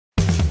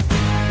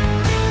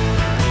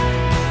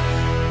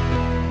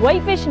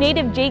Whitefish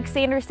native Jake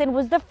Sanderson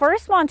was the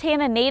first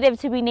Montana native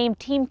to be named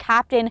team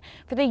captain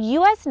for the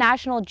U.S.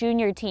 national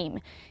junior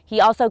team.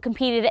 He also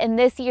competed in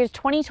this year's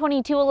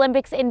 2022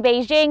 Olympics in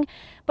Beijing,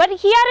 but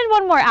he added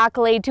one more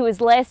accolade to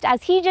his list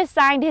as he just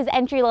signed his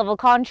entry-level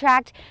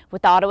contract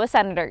with the Ottawa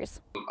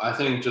Senators. I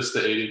think just the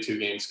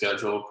 82-game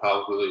schedule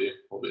probably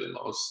will be the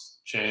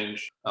most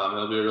change.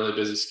 It'll be a really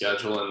busy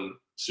schedule and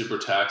super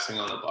taxing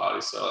on the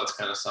body, so that's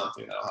kind of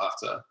something that I'll have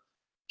to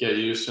get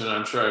used to, and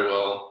I'm sure I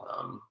will.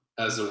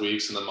 As the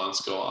weeks and the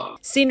months go on.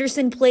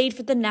 Sanderson played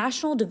for the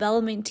national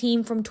development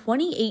team from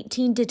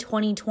 2018 to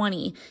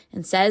 2020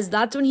 and says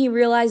that's when he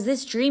realized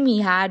this dream he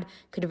had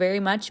could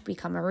very much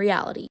become a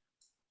reality.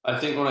 I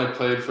think when I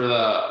played for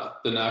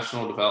the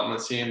national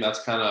development team,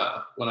 that's kind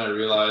of when I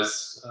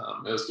realized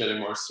it was getting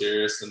more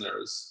serious, and there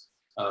was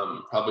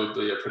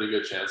probably a pretty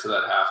good chance of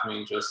that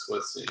happening just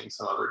with seeing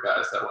some other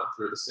guys that went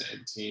through the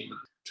same team.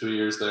 2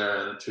 years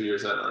there and 2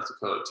 years at North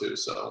Dakota too.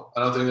 So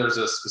I don't think there's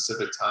a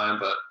specific time,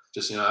 but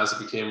just, as I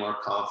became more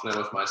confident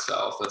with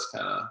myself, that's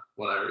kind of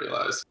when I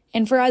realized.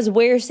 And for us,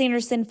 where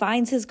Sanderson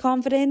finds his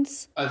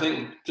confidence? I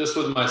think just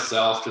with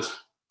myself, just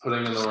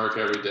putting in the work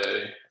every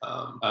day.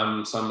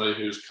 I'm somebody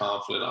who's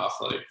confident off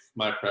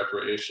my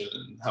preparation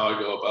and how I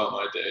go about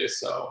my day.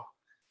 So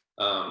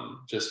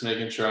just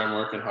making sure I'm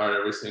working hard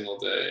every single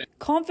day.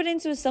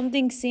 Confidence was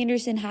something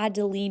Sanderson had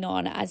to lean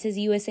on as his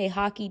USA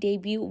hockey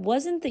debut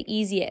wasn't the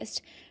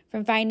easiest.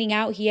 From finding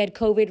out he had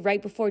COVID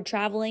right before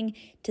traveling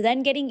to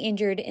then getting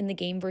injured in the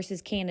game versus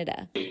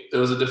Canada. It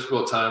was a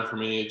difficult time for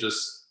me,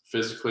 just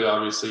physically,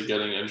 obviously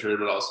getting injured,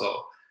 but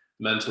also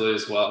mentally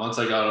as well. Once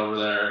I got over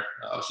there,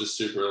 I was just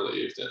super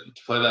relieved. And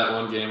to play that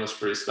one game was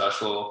pretty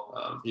special,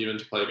 even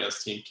to play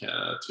against Team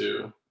Canada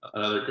too,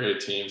 another great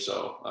team.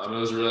 So it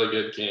was a really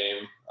good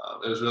game.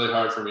 It was really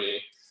hard for me.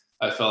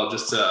 I felt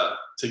just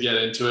to get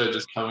into it,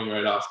 just coming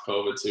right off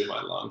COVID too,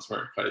 my lungs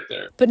weren't quite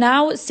there. But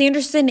now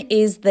Sanderson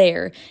is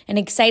there and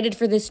excited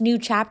for this new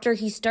chapter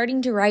he's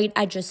starting to write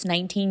at just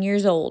 19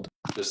 years old.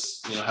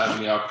 Just,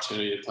 having the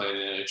opportunity to play in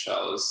the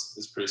NHL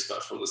is pretty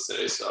special to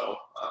say. So,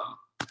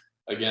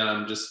 again,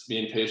 I'm just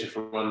being patient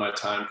for when my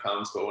time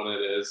comes, but when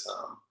it is,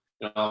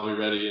 I'll be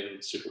ready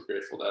and super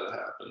grateful that it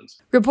happened.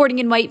 Reporting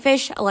in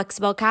Whitefish,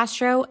 Alexa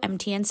Belcastro,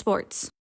 MTN Sports.